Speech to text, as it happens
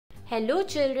Hello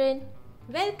children,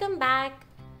 welcome back.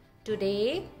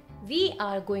 Today we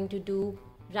are going to do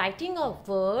writing of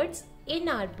words in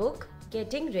our book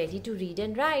Getting Ready to Read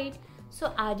and Write.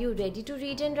 So are you ready to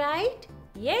read and write?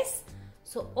 Yes?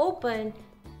 So open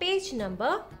page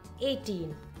number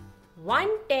 18.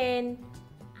 110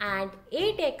 and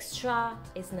 8 extra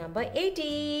is number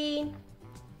 18.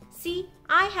 See,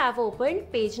 I have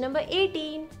opened page number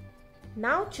 18.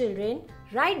 Now children,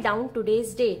 write down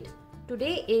today's date.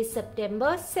 Today is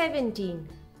September 17.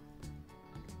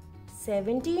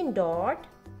 17 dot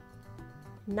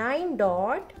 9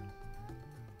 dot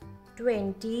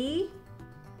 20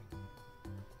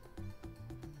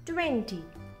 20.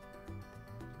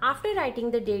 After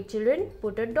writing the date, children,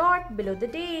 put a dot below the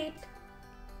date.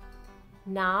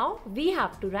 Now we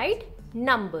have to write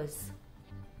numbers.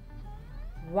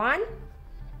 1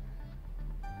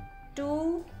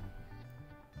 2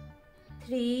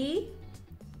 3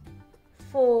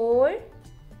 4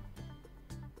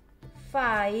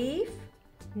 5.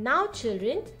 Now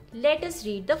children, let us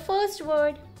read the first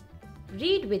word.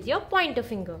 Read with your pointer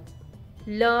finger.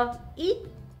 L, I,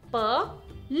 P,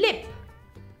 lip.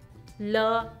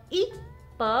 L, I,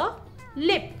 P,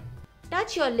 lip.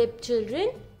 Touch your lip, children.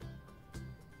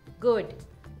 Good.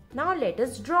 Now let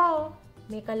us draw.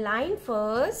 Make a line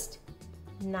first.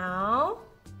 Now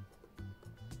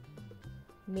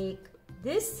make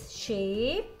this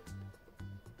shape.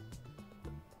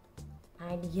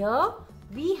 And here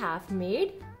we have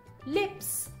made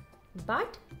lips.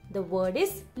 But the word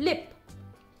is lip.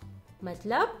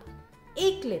 Matlab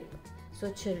ek lip.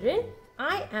 So children,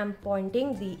 I am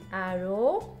pointing the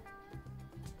arrow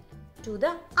to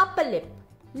the upper lip.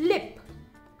 Lip.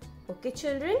 Okay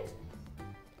children?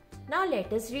 Now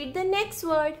let us read the next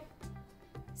word.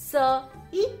 S, I,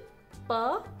 P,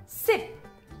 sip.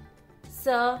 S,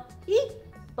 I, P,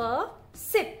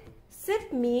 sip.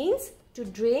 Sip means to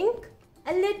drink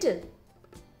a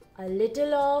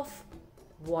little of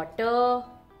water,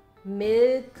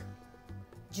 milk,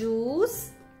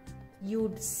 juice.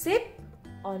 You'd sip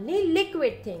only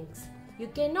liquid things. You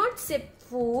cannot sip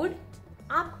food.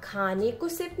 आप खाने को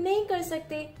SIP नहीं कर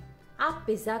सकते. आप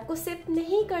pizza को SIP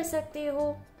नहीं कर सकते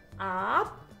हो.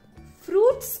 आप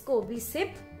फ्रूट्स को भी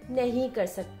सिप नहीं कर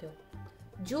सकते हो.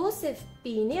 जो सिर्फ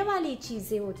पीने वाली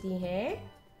चीजें होती हैं,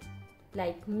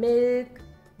 like milk,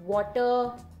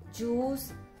 water,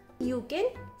 juice, you can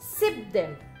sip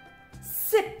them.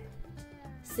 Sip.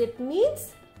 Sip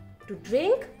means to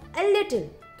drink a little.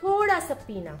 थोड़ा सा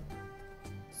पीना.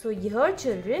 So here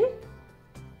children,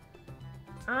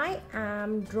 I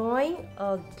am drawing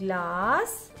a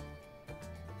glass.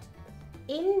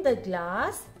 In the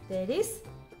glass there is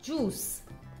juice.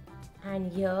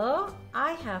 And here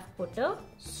I have put a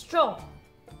straw.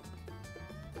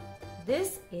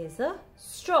 This is a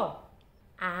straw.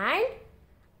 And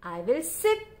I will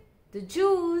sip the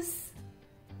juice.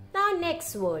 Now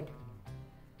next word.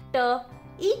 T, I,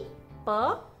 P,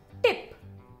 tip.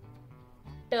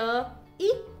 T, I,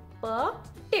 P,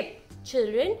 tip.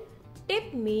 Children,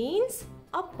 tip means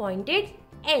a pointed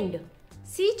end.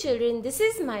 See children, this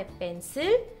is my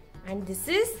pencil and this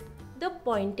is the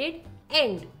pointed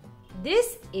end.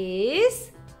 This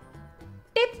is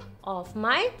tip of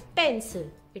my pencil.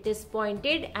 It is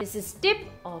pointed and this is tip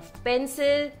of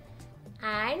pencil.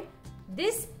 And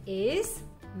this is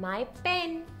my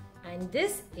pen. And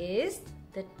this is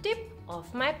the tip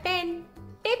of my pen.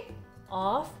 Tip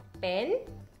of pen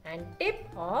and tip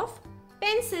of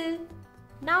pencil.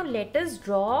 Now let us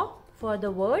draw for the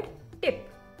word tip.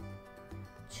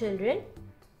 Children,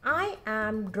 I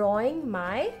am drawing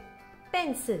my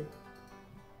pencil.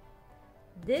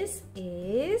 This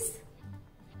is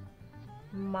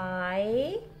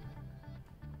my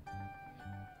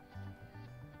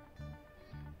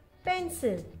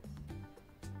pencil.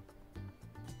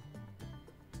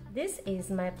 This is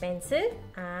my pencil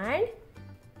and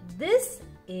this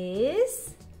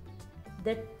is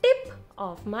the tip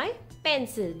of my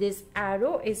pencil. This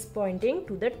arrow is pointing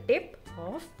to the tip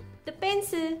of the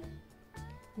pencil.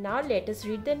 Now let us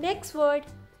read the next word.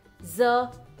 Z, I,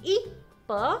 P,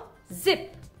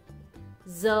 zip.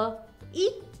 Z, I,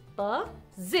 P,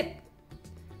 zip.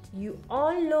 You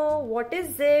all know what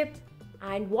is zip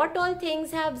and what all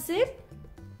things have zip.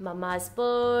 Mama's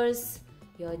purse,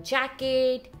 your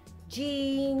jacket,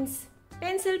 jeans,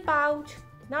 pencil pouch.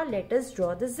 Now let us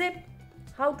draw the zip.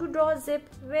 How to draw zip?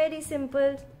 Very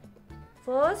simple.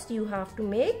 First you have to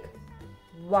make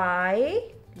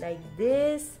Y like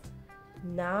this.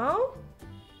 Now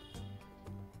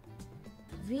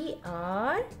we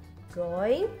are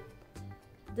drawing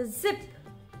the zip.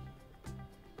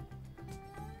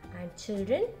 And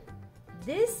children,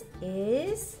 this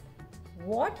is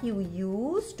What you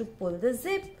use to pull the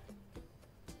zip?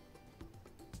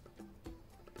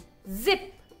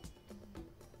 Zip.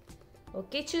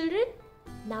 Okay, children.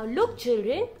 Now look,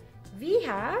 children, we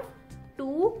have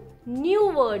two new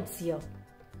words here.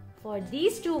 For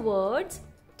these two words,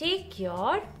 take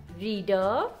your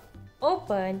reader,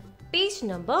 open page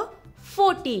number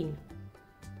 14.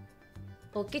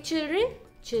 Okay, children.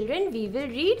 Children, we will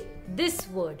read this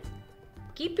word.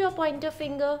 Keep your pointer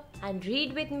finger and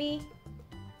read with me.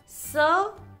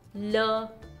 Slip.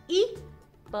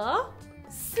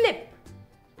 Slip.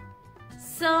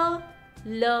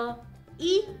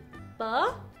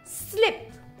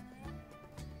 Slip.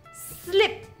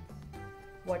 Slip.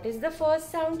 What is the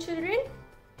first sound, children?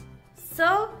 S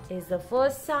is the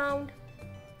first sound.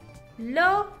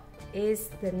 L is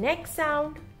the next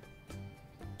sound.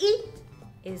 E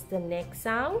is the next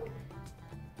sound.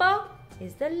 P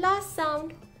is the last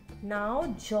sound. Now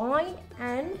join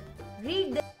and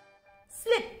read the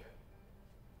slip.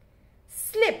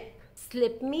 Slip.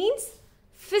 Slip means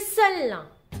फिसलना.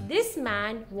 This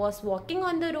man was walking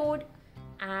on the road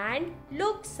and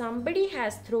look, somebody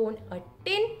has thrown a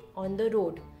tin on the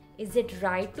road. Is it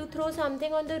right to throw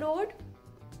something on the road?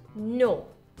 No.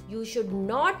 You should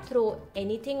not throw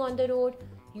anything on the road.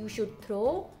 You should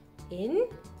throw in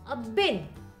a bin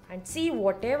and see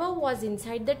whatever was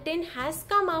inside the tin has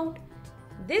come out.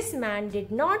 This man did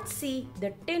not see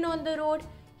the tin on the road.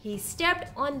 He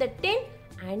stepped on the tin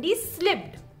and he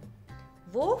slipped.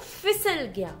 वो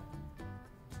फिसल गया.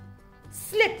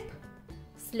 Slip.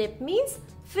 Slip means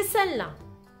फिसलना.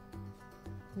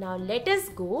 Now let us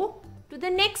go to the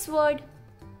next word.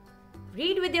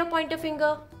 Read with your pointer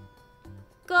finger.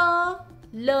 Clip.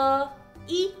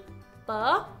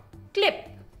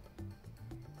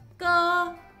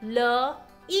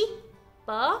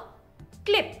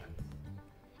 Clip.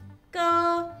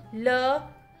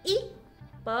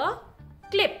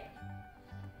 Clip.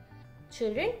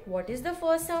 Children, what is the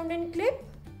first sound in clip?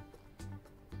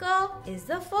 K is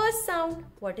the first sound.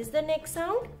 What is the next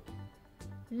sound?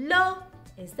 L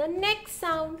is the next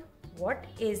sound. What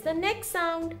is the next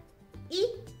sound? E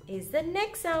is the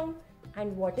next sound.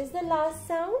 And what is the last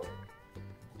sound?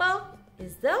 P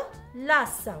is the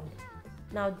last sound.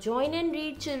 Now join and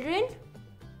read, children.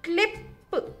 Clip.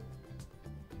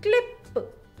 Clip.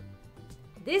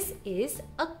 This is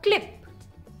a clip.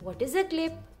 What is a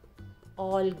clip?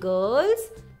 All girls,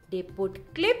 they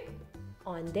put clip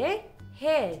on their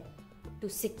hair. To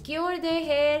secure their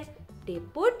hair, they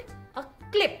put a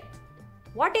clip.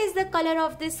 What is the color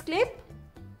of this clip?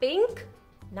 Pink.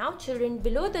 Now children,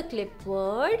 below the clip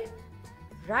word,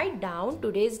 write down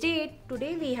today's date.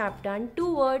 Today we have done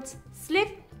two words, slip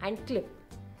and clip.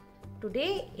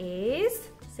 Today is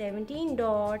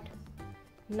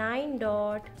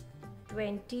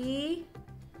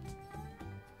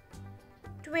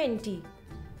 17.9.2020.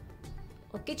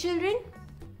 Okay, children.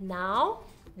 Now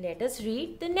let us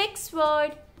read the next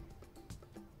word.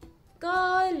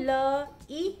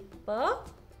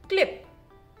 Clip.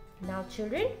 Now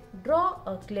children, draw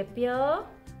a clip here.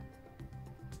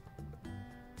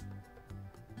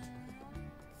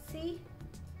 See,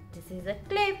 this is a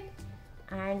clip,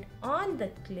 and on the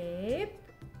clip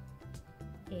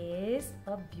is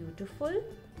a beautiful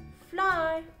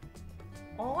flower.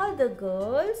 All the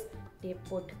girls, they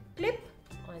put clip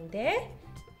on their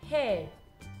hair.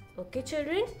 Okay,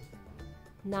 children.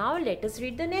 Now let us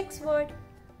read the next word.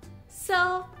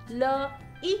 Slip.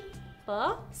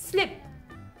 Slip.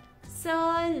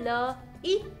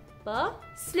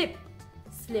 Slip.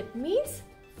 Slip means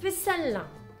फिसलना.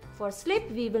 For slip,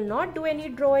 we will not do any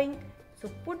drawing. So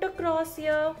put a cross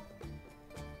here.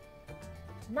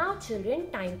 Now children,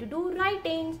 time to do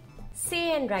writing.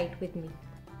 Say and write with me.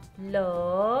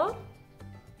 L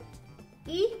I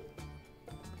P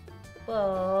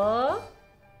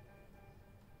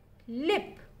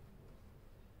lip.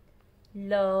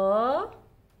 L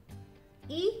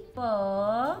I P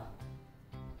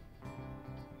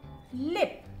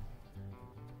lip.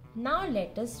 Now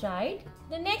let us write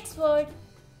the next word.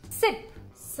 Sip.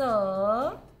 S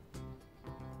I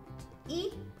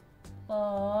P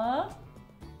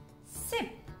sip.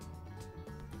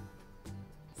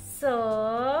 S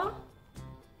I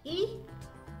P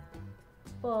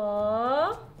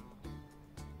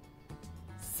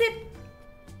sip.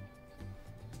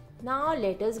 Now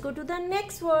let us go to the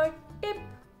next word. Tip.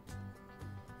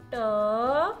 T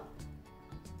I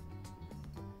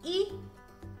P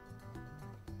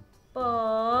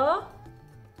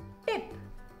tip.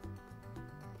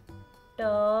 T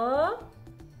I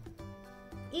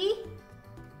P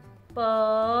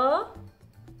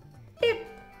tip.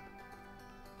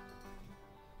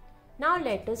 Now Now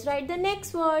let us write the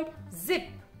next word. Zip.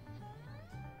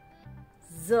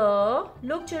 Z.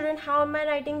 Look children, how am I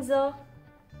writing Z?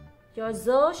 Your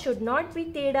Z should not be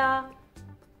teda.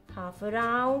 Half a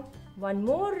round, one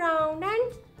more round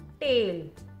and tail.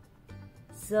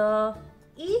 Z.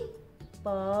 E. P.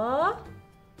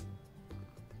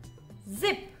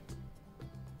 Zip.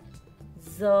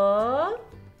 Z.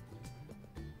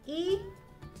 E.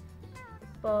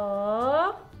 P.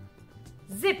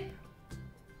 Zip.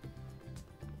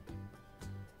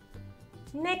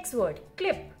 Next word,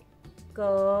 clip. K.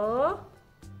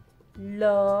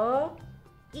 L.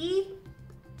 E.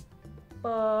 P.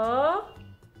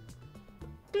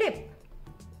 Clip.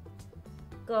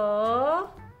 K.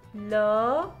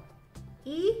 L.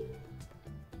 E.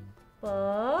 P.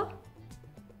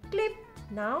 Clip.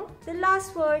 Now the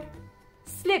last word,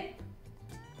 slip.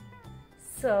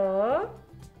 S.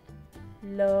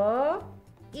 L.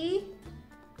 E.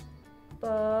 P.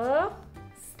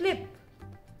 Slip.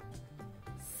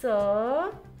 S.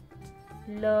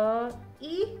 L.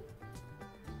 E.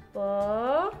 P.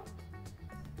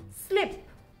 Slip.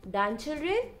 Done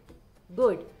children?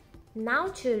 Good. Now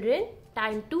children,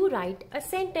 time to write a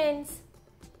sentence.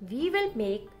 We will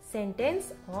make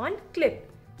sentence on clip.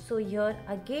 So here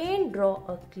again draw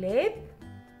a clip.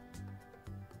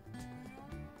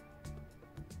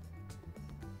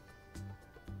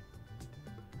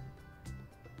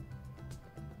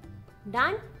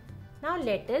 Done? Now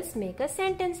let us make a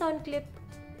sentence on clip.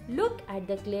 Look at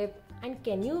the clip and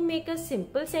can you make a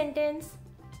simple sentence?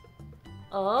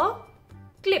 A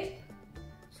clip.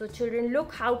 So children,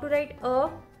 look how to write a.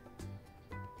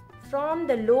 From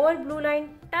the lower blue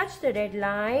line, touch the red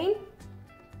line.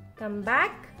 Come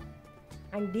back.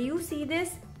 And do you see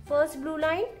this first blue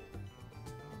line?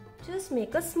 Just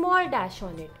make a small dash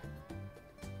on it.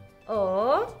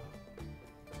 A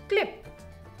clip.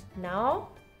 Now,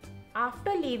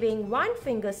 after leaving one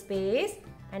finger space,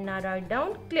 and now write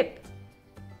down clip.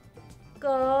 K,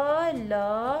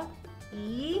 L,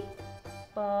 E,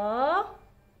 P,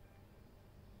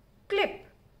 clip.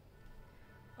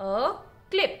 A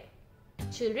clip.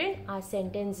 Children, our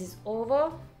sentence is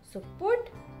over. So put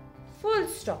full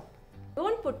stop.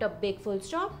 Don't put a big full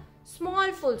stop.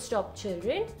 Small full stop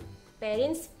children.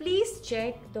 Parents, please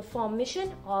check the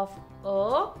formation of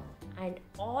a and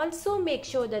also make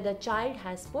sure that the child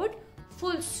has put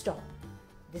full stop.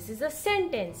 This is a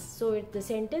sentence, so the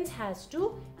sentence has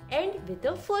to end with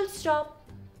a full stop.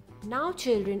 Now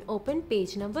children, open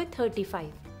page number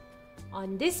 35.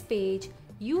 On this page,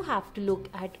 you have to look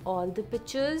at all the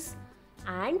pictures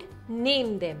and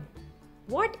name them.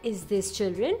 What is this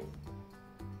children?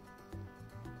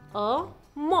 A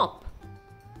mop.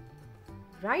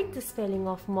 Write the spelling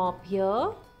of mop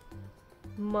here.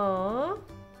 M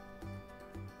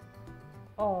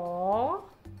O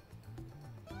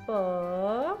P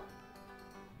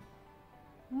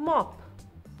mop.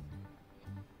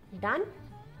 Done?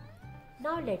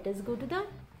 Now let us go to the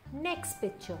next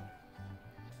picture.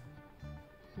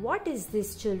 What is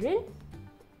this children?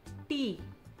 Tea.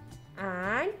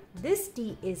 And this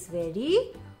tea is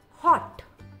very hot.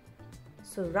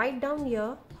 So write down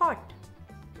here hot.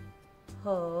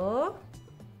 H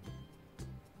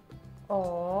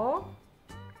O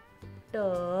T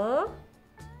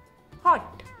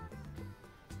hot.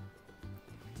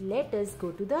 Let us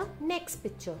go to the next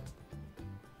picture.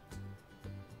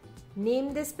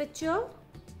 Name this picture.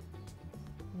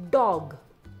 Dog.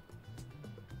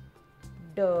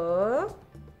 D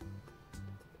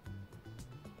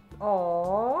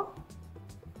O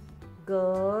G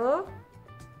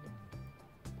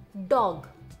dog.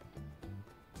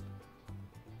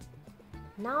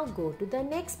 Now go to the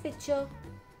next picture.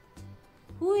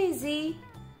 Who is he?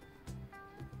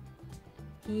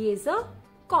 He is a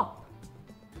cop.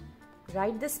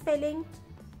 Write the spelling.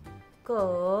 K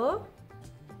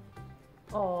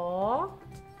O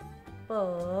P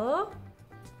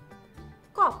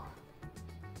cop.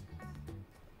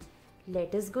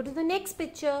 Let us go to the next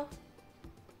picture.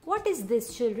 What is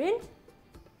this children?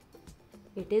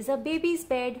 It is a baby's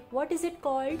bed. What is it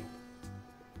called?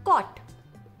 Cot.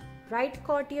 Write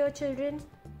cot here children.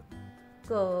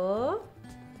 K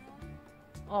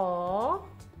O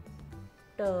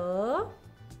T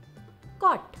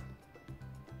cot.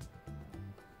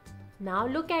 Now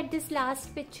look at this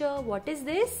last picture. What is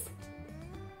this?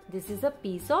 This is a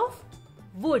piece of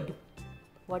wood.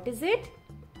 What is it?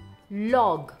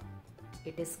 Log.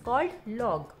 It is called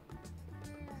log.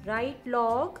 Write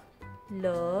log.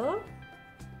 L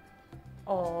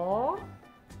O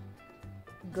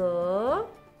G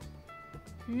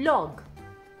log.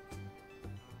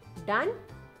 Done?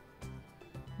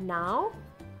 Now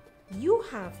you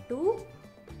have to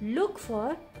look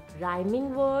for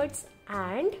rhyming words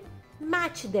and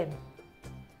match them.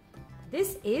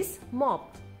 This is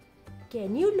mop.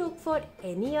 Can you look for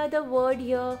any other word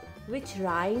here which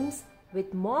rhymes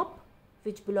with mop,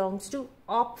 which belongs to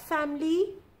op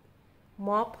family?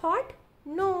 Mop hot?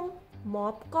 No.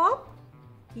 Mop cop?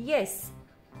 Yes.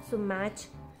 So match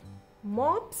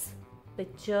mop's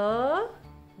picture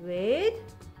with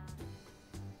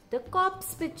the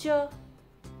cop's picture.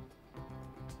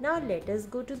 Now let us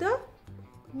go to the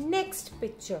next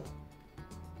picture.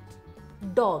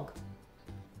 Dog.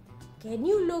 Can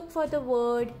you look for the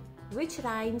word which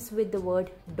rhymes with the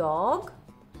word dog?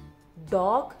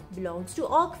 Dog belongs to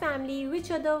og family.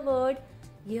 Which other word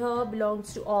here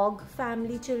belongs to og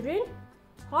family, children?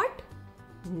 Hot?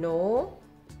 No.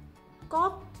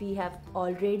 Cop we have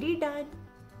already done.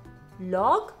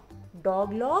 Log?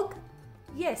 Dog log?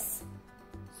 Yes.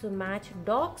 So match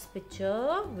dog's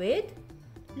picture with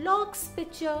log's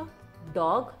picture.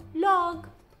 Dog log.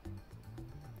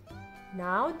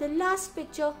 Now the last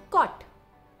picture, cot.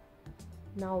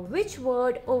 Now which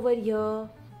word over here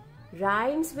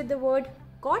rhymes with the word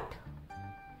cot?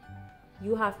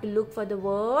 You have to look for the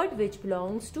word which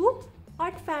belongs to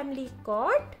hot family.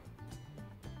 Cot,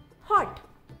 hot.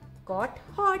 Cot,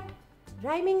 hot.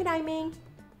 Rhyming, rhyming.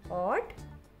 Hot,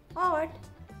 hot.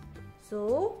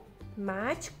 So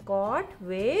match cot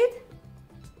with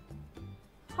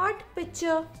hot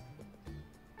picture.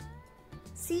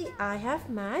 See, I have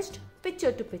matched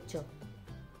picture to picture.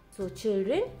 So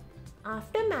children,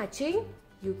 after matching,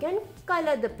 you can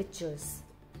color the pictures.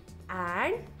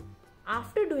 And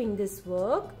after doing this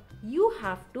work, you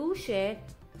have to share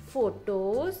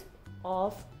photos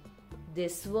of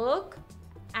this work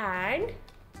and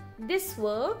this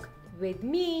work with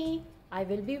me. I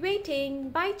will be waiting.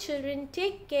 Bye children.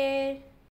 Take care.